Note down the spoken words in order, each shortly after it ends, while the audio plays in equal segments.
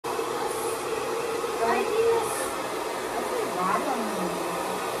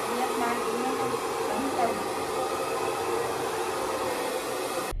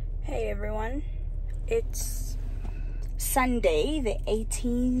It's Sunday, the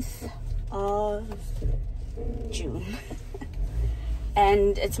 18th of June.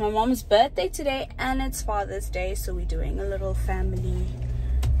 And it's my mom's birthday today, and it's Father's Day, so we're doing a little family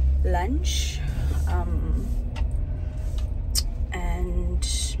lunch. And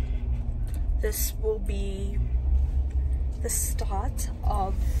this will be the start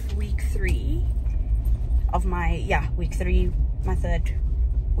of week 3 of my week 3, my 3rd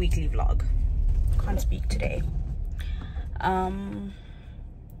weekly vlog. Can't speak today.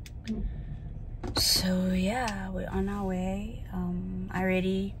 So yeah, we're on our way.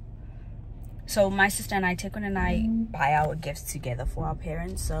 So my sister and I, Tekun and I, buy our gifts together for our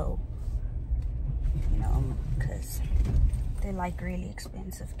parents, so you know, because they're like really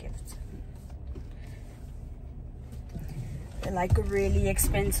expensive gifts. They're like really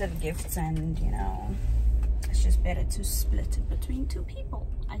expensive gifts, and you know, it's just better to split it between 2 people,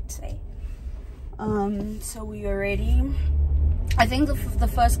 I'd say. So we are ready. I think the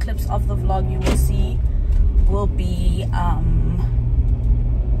first clips of the vlog you will see will be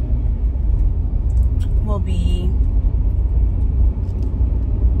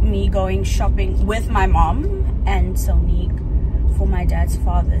me going shopping with my mom and Sonique for my dad's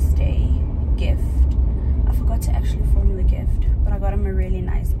Father's Day gift. I forgot to actually film the gift, but I got him a really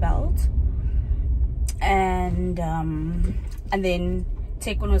nice belt. And then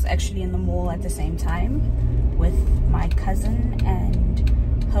Tekun was actually in the mall at the same time with my cousin and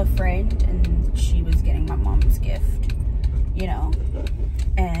her friend, and she was getting my mom's gift, you know.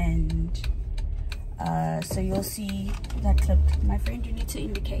 And so you'll see that clip. My friend, you need to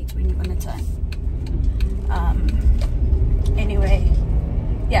indicate when you're gonna turn. Anyway,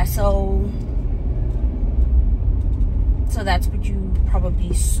 yeah, so that's what you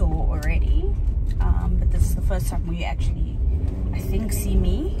probably saw already. But this is the first time where you actually, I think, see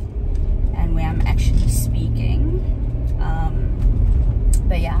me and where I'm actually speaking.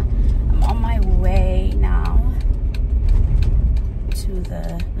 But yeah, I'm on my way now to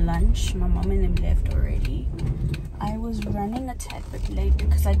the lunch. My mom and them left already. I was running a tad bit late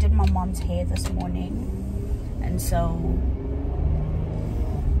because I did my mom's hair this morning, and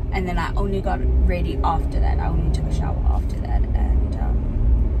then I only got ready after that. I only took a shower after that, and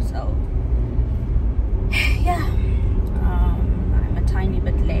so yeah, I'm a tiny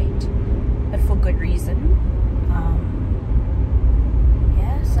bit late, but for good reason.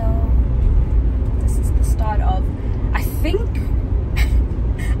 Yeah, so this is the start of, I think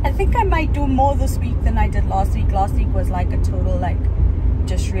I might do more this week than I did last week. Last week was like a total, like,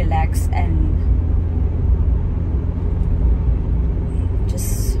 just relax and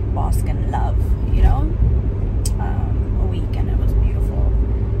just bask in love, you know, a week, and it was beautiful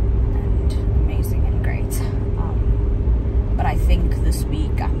and amazing and great. But I think this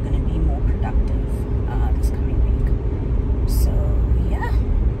week I'm gonna be more productive, this coming week. So yeah,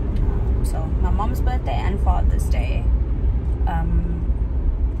 so my mom's birthday and Father's Day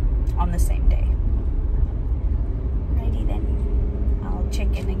on the same day. Righty then, I'll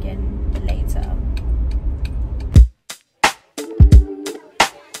check in again later.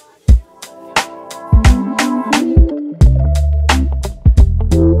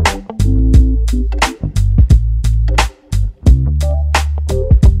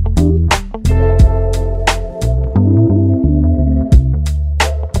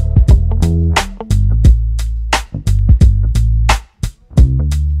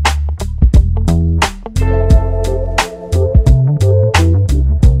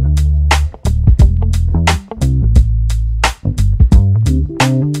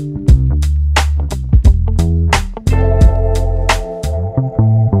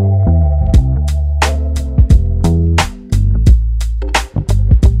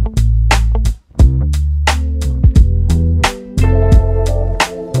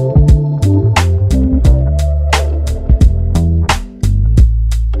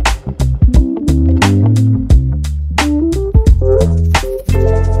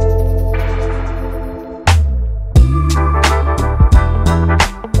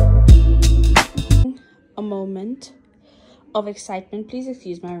 Of excitement. Please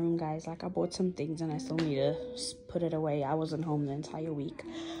excuse my room, guys. Like, I bought some things and I still need to put it away. I wasn't home the entire week.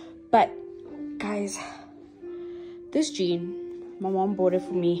 But guys, this jean, my mom bought it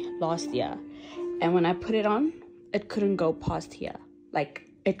for me last year, and when I put it on, it couldn't go past here. Like,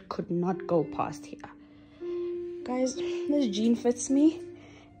 it could not go past here. Guys, this jean fits me,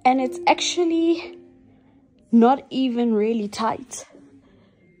 and it's actually not even really tight.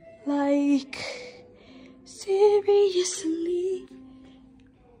 Like, seriously.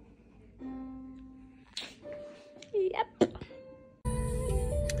 Yep.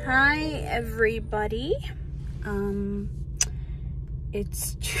 Hi everybody.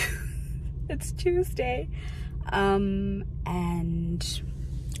 It's it's Tuesday, and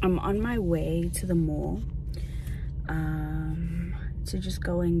I'm on my way to the mall to just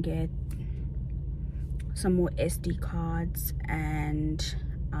go and get some more SD cards and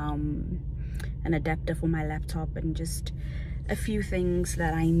an adapter for my laptop and just a few things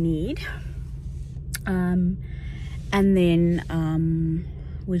that I need, and then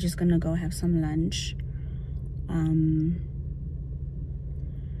we're just gonna go have some lunch.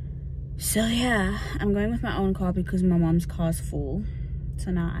 So yeah, I'm going with my own car because my mom's car's full,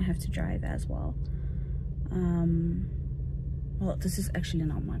 so now I have to drive as well. Well, this is actually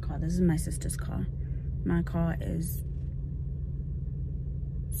not my car, this is my sister's car. My car is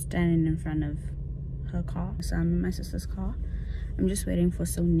standing in front of her car, so I'm in my sister's car. I'm just waiting for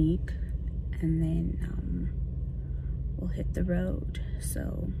Sonique, and then we'll hit the road.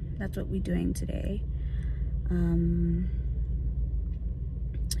 So that's what we're doing today.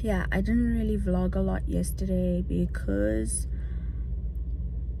 Yeah, I didn't really vlog a lot yesterday because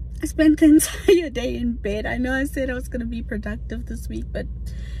I spent the entire day in bed. I know I said I was gonna be productive this week, but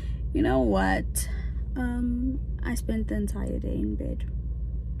you know what, I spent the entire day in bed.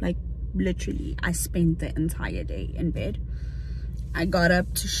 Like literally, I spent the entire day in bed. I got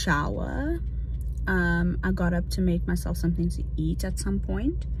up to shower, I got up to make myself something to eat at some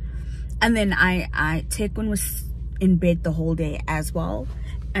point, and then Tekun was in bed the whole day as well.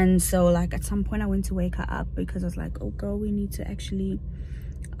 And so like at some point I went to wake her up because I was like, oh girl, we need to actually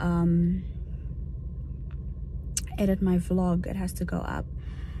edit my vlog, it has to go up.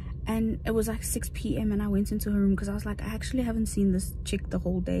 And it was like 6 p.m. and I went into her room because I was like, I actually haven't seen this chick the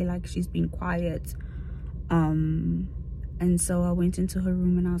whole day, like she's been quiet. And so I went into her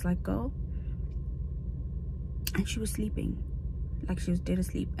room and I was like, girl, and she was sleeping, like she was dead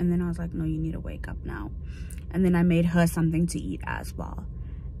asleep. And then I was like, no, you need to wake up now. And then I made her something to eat as well.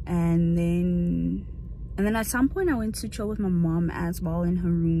 And then at some point I went to chill with my mom as well in her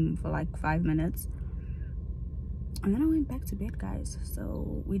room for like 5 minutes. And then I went back to bed, guys.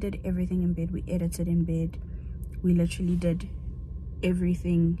 So we did everything in bed. We edited in bed. We literally did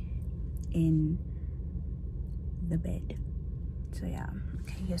everything in the bed. So yeah,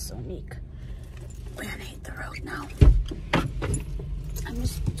 okay, here's Sonique. We're gonna hit the road now. I'm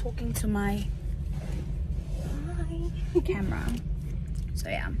just talking to my camera. So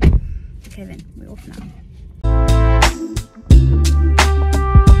yeah, okay then, we're off now.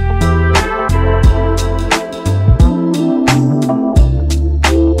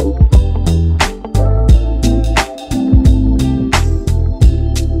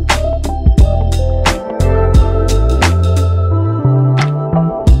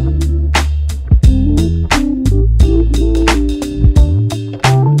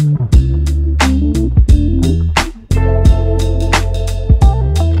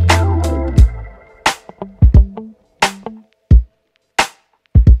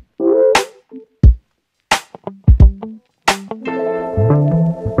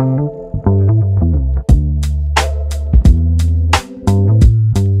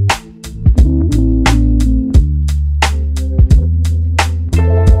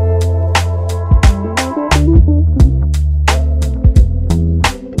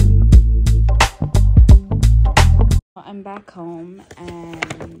 I'm back home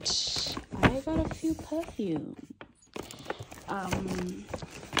and I got a few perfumes.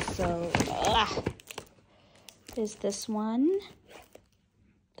 There's this one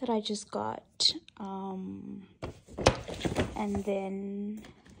that I just got, and then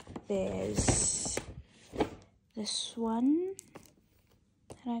there's this one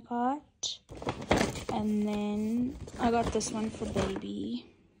that I got, and then I got this one for baby.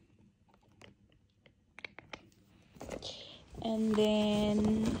 And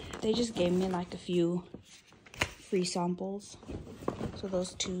then they just gave me like a few free samples. So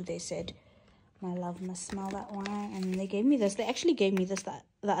those two, they said, my love must smell that one. And they gave me this. They actually gave me this the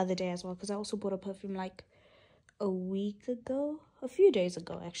other day as well. Because I also bought a perfume like a week ago. A few days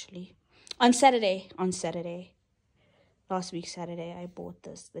ago, actually. On Saturday. Last week, Saturday, I bought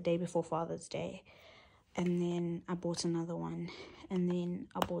this. The day before Father's Day. And then I bought another one. And then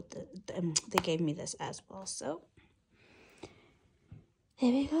I bought they gave me this as well. So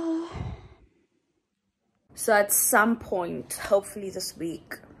there we go. So at some point, hopefully this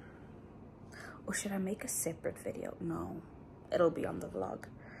week, or should I make a separate video? No, it'll be on the vlog.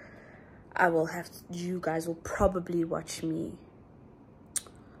 You guys will probably watch me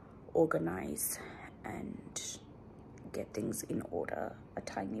organize and get things in order a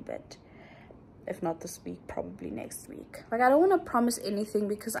tiny bit. if not this week, probably next week. Like, I don't want to promise anything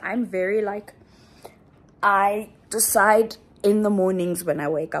because I'm very like, I decide in the mornings when I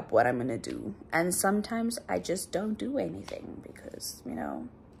wake up what I'm gonna do, and sometimes I just don't do anything because, you know,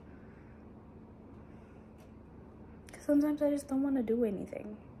 sometimes I just don't want to do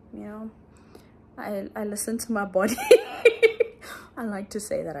anything, you know. I listen to my body. I like to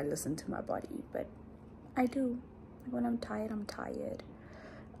say that I listen to my body, but I do. When I'm tired, I'm tired.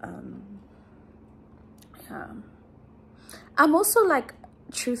 Yeah. I'm also, like,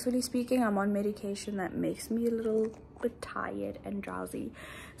 truthfully speaking, I'm on medication that makes me a little bit tired and drowsy.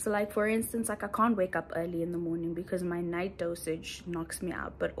 So, like, for instance, like, I can't wake up early in the morning because my night dosage knocks me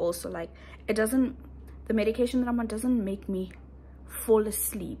out. But also, like, it doesn't, the medication that I'm on doesn't make me fall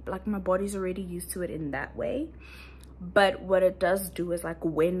asleep. Like, my body's already used to it in that way. But what it does do is, like,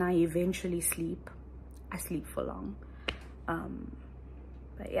 when I eventually sleep, I sleep for long.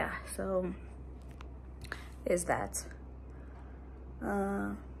 But yeah, so there's that.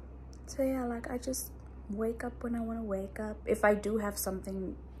 So yeah, like, I just wake up when I want to wake up. If I do have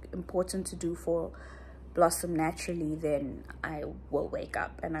something important to do for Blossom naturally, then I will wake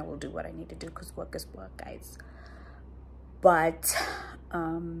up and I will do what I need to do, because work is work, guys. But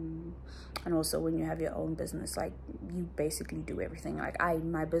and also when you have your own business, like, you basically do everything. Like,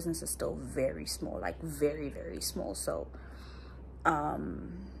 my business is still very small, like very, very small. So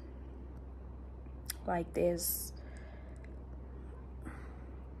like,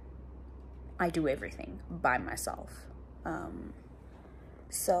 I do everything by myself.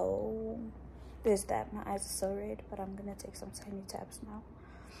 So there's that. My eyes are so red, but I'm gonna take some tiny tabs now.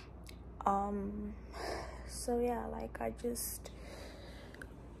 So yeah, like, I just,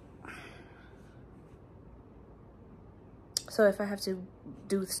 so if I have to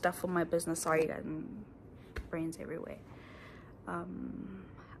do stuff for my business, sorry guys, brains everywhere,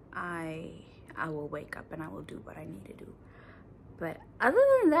 I will wake up and I will do what I need to do. But other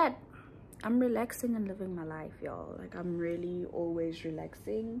than that, I'm relaxing and living my life, y'all. Like, I'm really always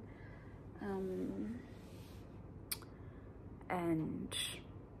relaxing, and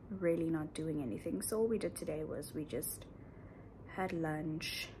really not doing anything. So all we did today was we just had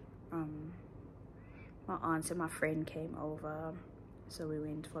lunch. My aunt and my friend came over, so we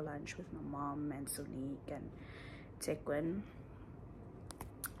went for lunch with my mom and Sonique and Tequin,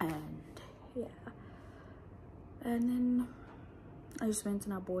 and yeah, and then I just went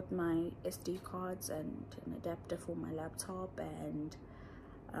and I bought my SD cards and an adapter for my laptop, and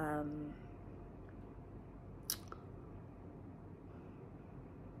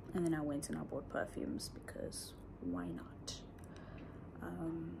then I went and I bought perfumes, because why not?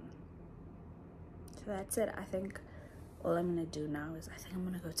 So that's it. I think all I'm gonna do now is, I think I'm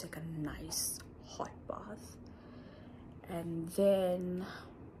gonna go take a nice hot bath, and then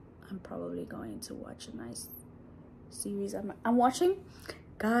I'm probably going to watch a nice series I'm watching.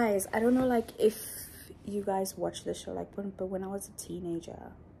 Guys, I don't know, like, if you guys watch the show, like, but when I was a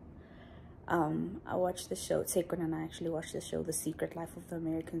teenager, I watched the show, Tequin and I actually watched the show The Secret Life of the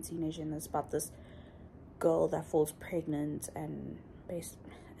American Teenager, and it's about this girl that falls pregnant, and it's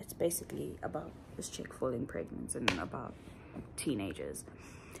basically about this chick falling pregnant and about teenagers.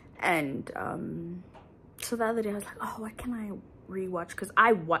 And so the other day I was like, oh, what can I rewatch? Because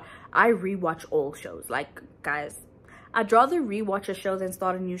I rewatch all shows. Like, guys, I'd rather rewatch a show than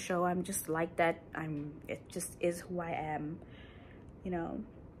start a new show. I'm just like that. It just is who I am, you know.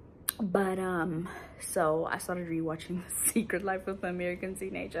 But so I started rewatching The Secret Life of the American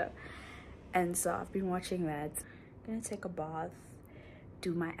Teenager, and so I've been watching that. I'm gonna take a bath,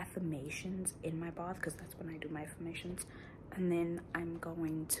 do my affirmations in my bath, because that's when I do my affirmations, and then I'm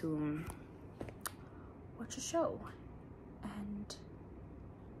going to watch a show, and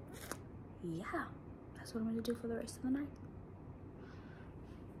yeah, that's what I'm gonna do for the rest of the night.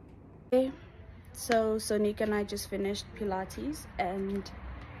 Okay, so Sonique and I just finished Pilates, and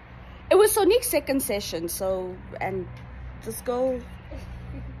it was Sonique's second session. So, and this girl,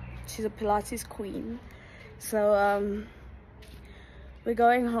 she's a Pilates queen. So we're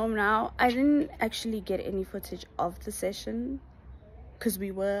going home now. I didn't actually get any footage of the session because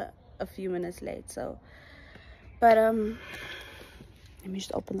we were a few minutes late. So, but let me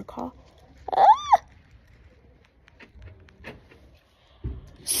just open the car.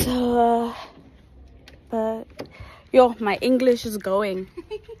 So but yo, my English is going.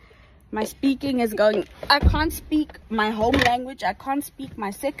 My speaking is going. I can't speak my home language. I can't speak my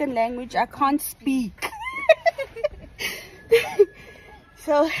second language. I can't speak.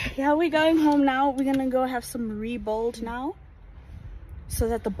 So yeah, we're going home now. We're gonna go have some Rebold now. so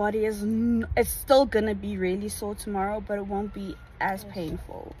that the body is it's still gonna be really sore tomorrow, but it won't be as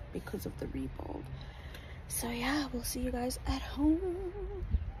painful because of the rebuild. So yeah, we'll see you guys at home.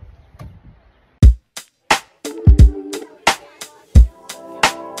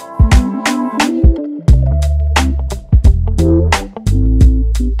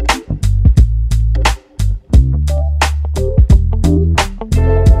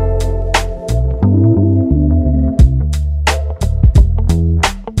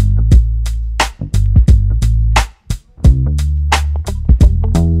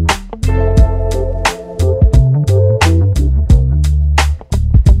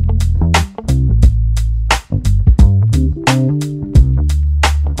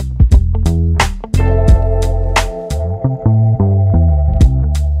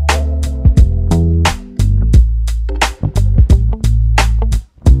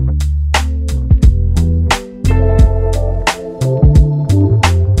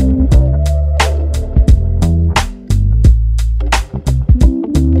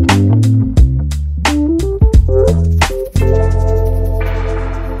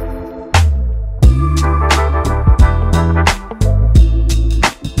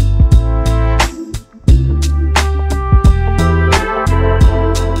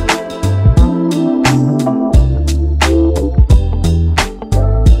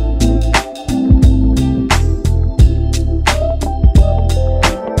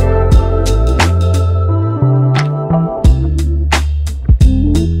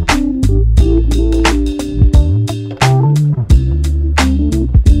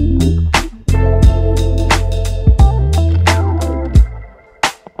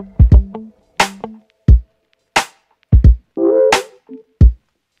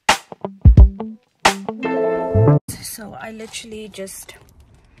 So I literally just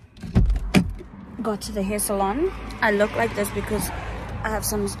got to the hair salon. I look like this because I have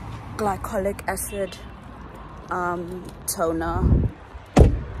some glycolic acid toner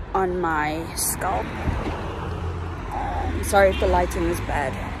on my scalp. Sorry if the lighting is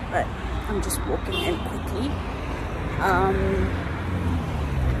bad, but I'm just walking in quickly.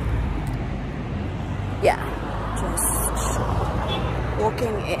 Yeah, just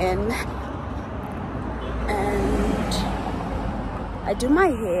walking in. And I do my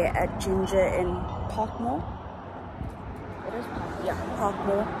hair at Ginger in Parkmore. It is Park, yeah,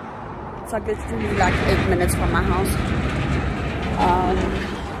 Parkmore. It's like literally like 8 minutes from my house. I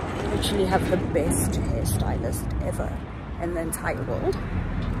literally have the best hairstylist ever in the entire world.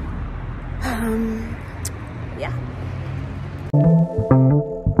 Yeah.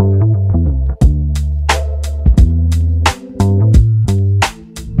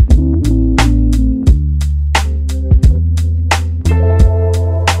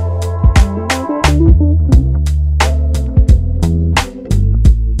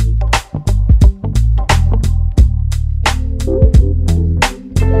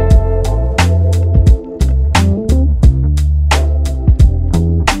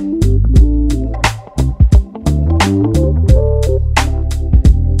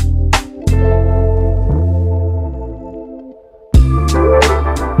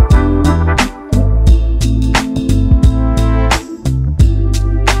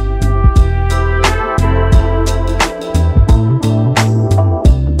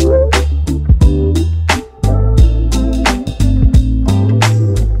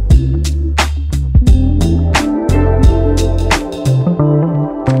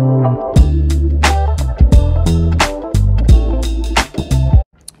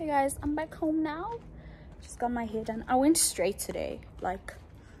 I'm back home now. Just got my hair done. I went straight today. Like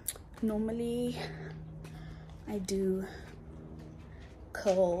normally I do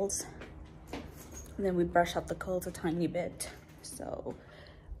curls and then we brush out the curls a tiny bit. So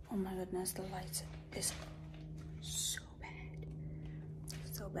oh my goodness, the light is so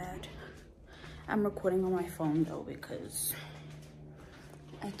bad. I'm recording on my phone though because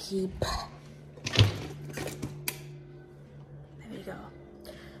I keep, there we go.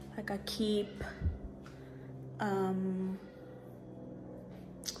 Like I keep I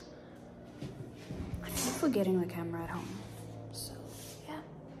keep forgetting the camera at home. So yeah,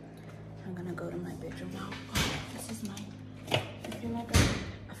 I'm gonna go to my bedroom now. Oh, this is mine. I feel like I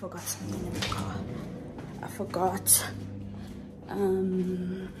forgot something in the car. I forgot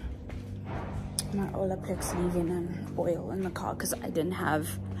my Olaplex leave-in and oil in the car because I didn't have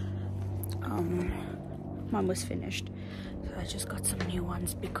mine was finished. So I just got some new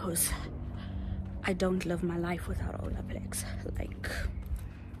ones because I don't live my life without Olaplex. Like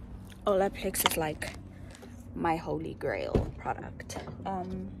Olaplex is like my holy grail product.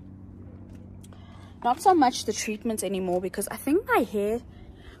 not so much the treatments anymore, because I think my hair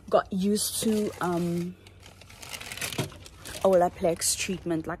got used to Olaplex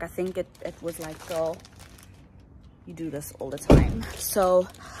treatment. Like I think it was like, girl, you do this all the time. So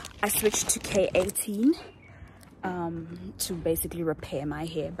I switched to K18 to basically repair my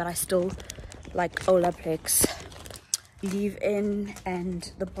hair, but I still like Olaplex leave-in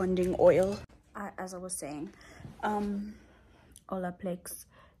and the bonding oil. As I was saying, Olaplex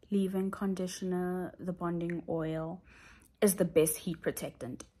leave-in conditioner, the bonding oil is the best heat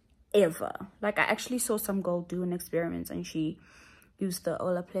protectant ever. Like I actually saw some girl do an experiment and she used the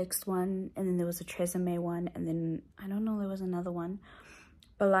Olaplex one, and then there was a Tresemme one, and then I don't know, there was another one,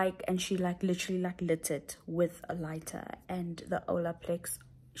 but like, and she like literally like lit it with a lighter. And the Olaplex,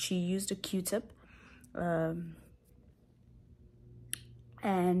 she used a Q-tip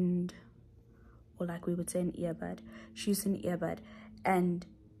and, or like we would say an earbud, she used an earbud, and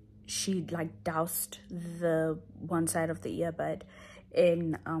she like doused the one side of the earbud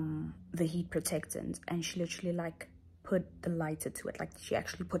in the heat protectant, and she literally like put the lighter to it. Like she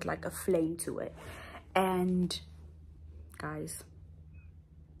actually put like a flame to it. And guys,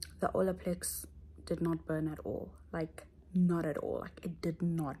 the Olaplex did not burn at all. Like not at all. Like it did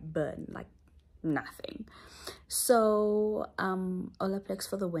not burn, like nothing. So Olaplex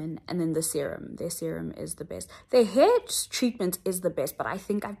for the win. And then the serum, their serum is the best. Their hair treatment is the best, but I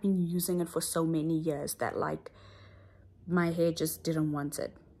think I've been using it for so many years that like my hair just didn't want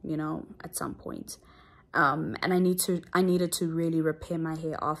it, you know, at some point. And I needed to really repair my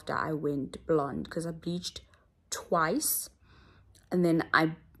hair after I went blonde, because I bleached twice, and then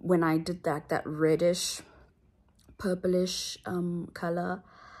when I did that reddish purplish color,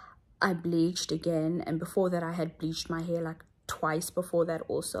 I bleached again. And before that I had bleached my hair like twice before that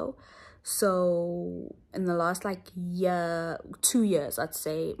also. So in the last like 2 years, I'd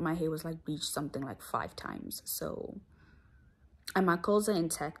say my hair was like bleached something like 5 times. So, and my curls are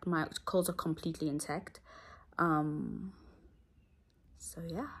intact. My curls are completely intact. So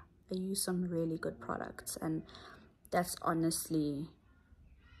yeah, I use some really good products, and that's honestly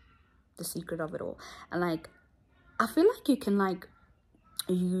the secret of it all. And like, I feel like you can like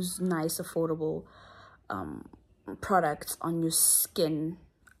use nice affordable products on your skin,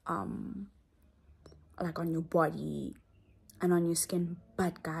 like on your body and on your skin,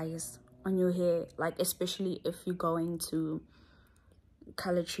 but guys, on your hair, like especially if you're going to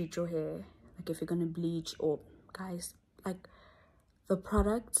color treat your hair, like if you're gonna bleach, or guys, like the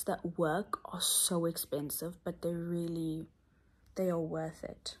products that work are so expensive, but they are worth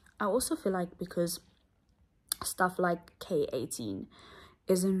it. I also feel like because stuff like K18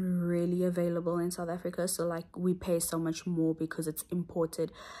 isn't really available in South Africa, so like we pay so much more because it's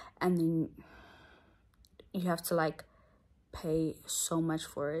imported, and then you have to like pay so much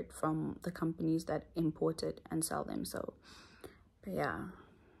for it from the companies that import it and sell them. So but yeah,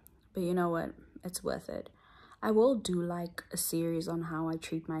 but you know what, it's worth it. I will do like a series on how I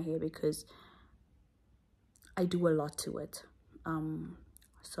treat my hair, because I do a lot to it.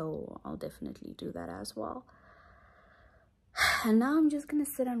 So I'll definitely do that as well. And now I'm just gonna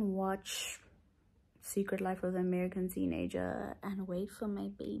sit and watch Secret Life of the American Teenager and wait for my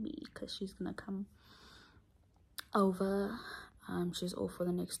baby, because she's gonna come over. She's off for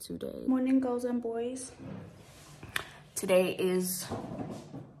the next 2 days. Morning, girls and boys. Today is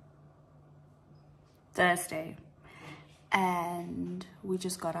Thursday, and we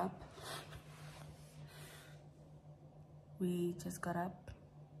just got up.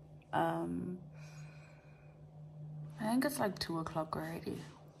 I think it's like 2 o'clock already.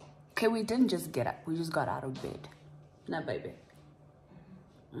 Okay, we didn't just get up, we just got out of bed. No, baby.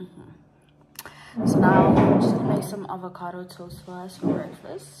 So now I'm just gonna make some avocado toast for us for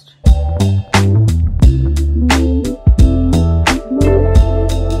breakfast.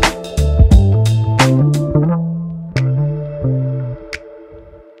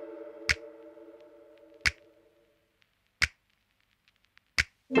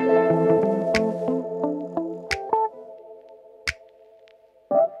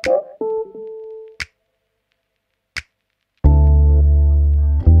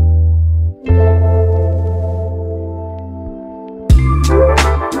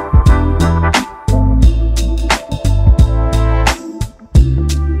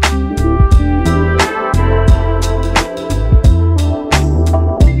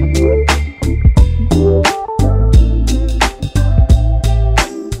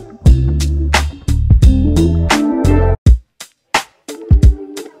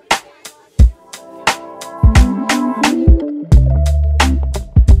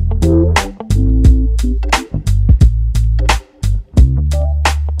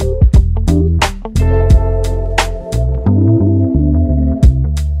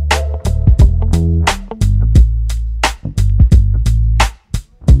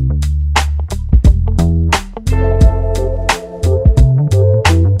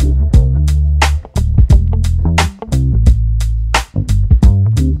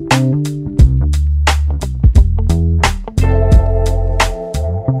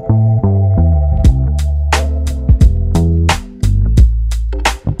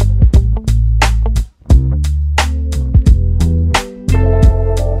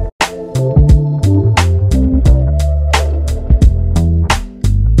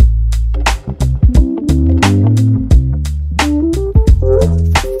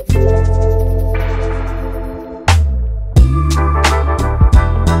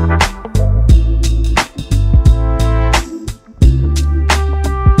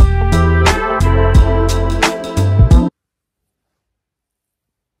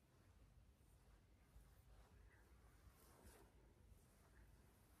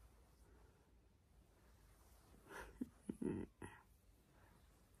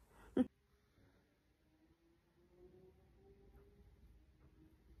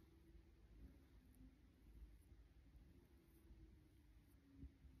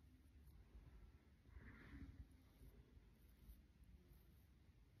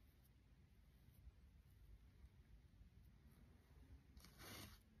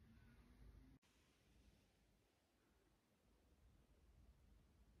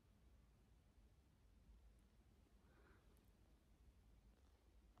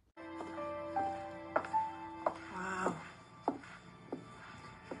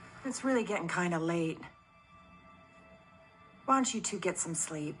 It's really getting kind of late. Why don't you two get some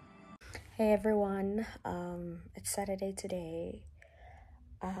sleep? Hey everyone, it's Saturday today.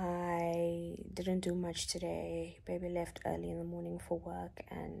 I didn't do much today. Baby left early in the morning for work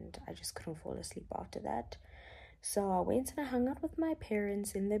and I just couldn't fall asleep after that. So I went and I hung out with my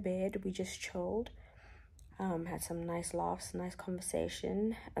parents in their bed. We just chilled, had some nice laughs, nice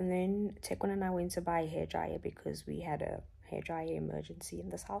conversation. And then Tekwan and I went to buy a hairdryer because we had a hairdryer emergency in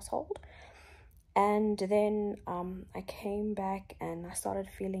this household. And then I came back and I started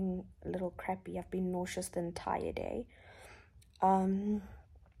feeling a little crappy. I've been nauseous the entire day.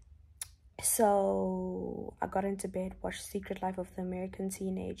 So I got into bed, watched Secret Life of the American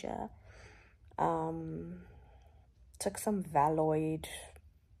Teenager. Took some Valoid.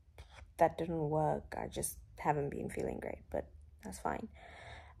 That didn't work. I just haven't been feeling great, but that's fine.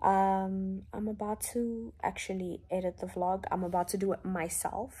 I'm about to actually edit the vlog. I'm about to do it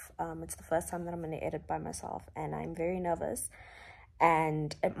myself. It's the first time that I'm going to edit by myself and I'm very nervous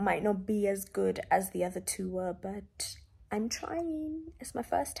and it might not be as good as the other two were, but I'm trying. It's my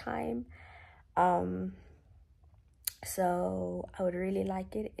first time. So I would really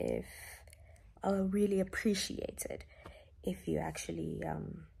like it if I would really appreciate it if you actually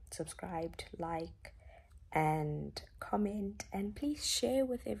subscribed, like, and comment, and please share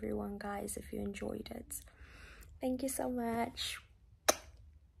with everyone, guys, if you enjoyed it. Thank you so much.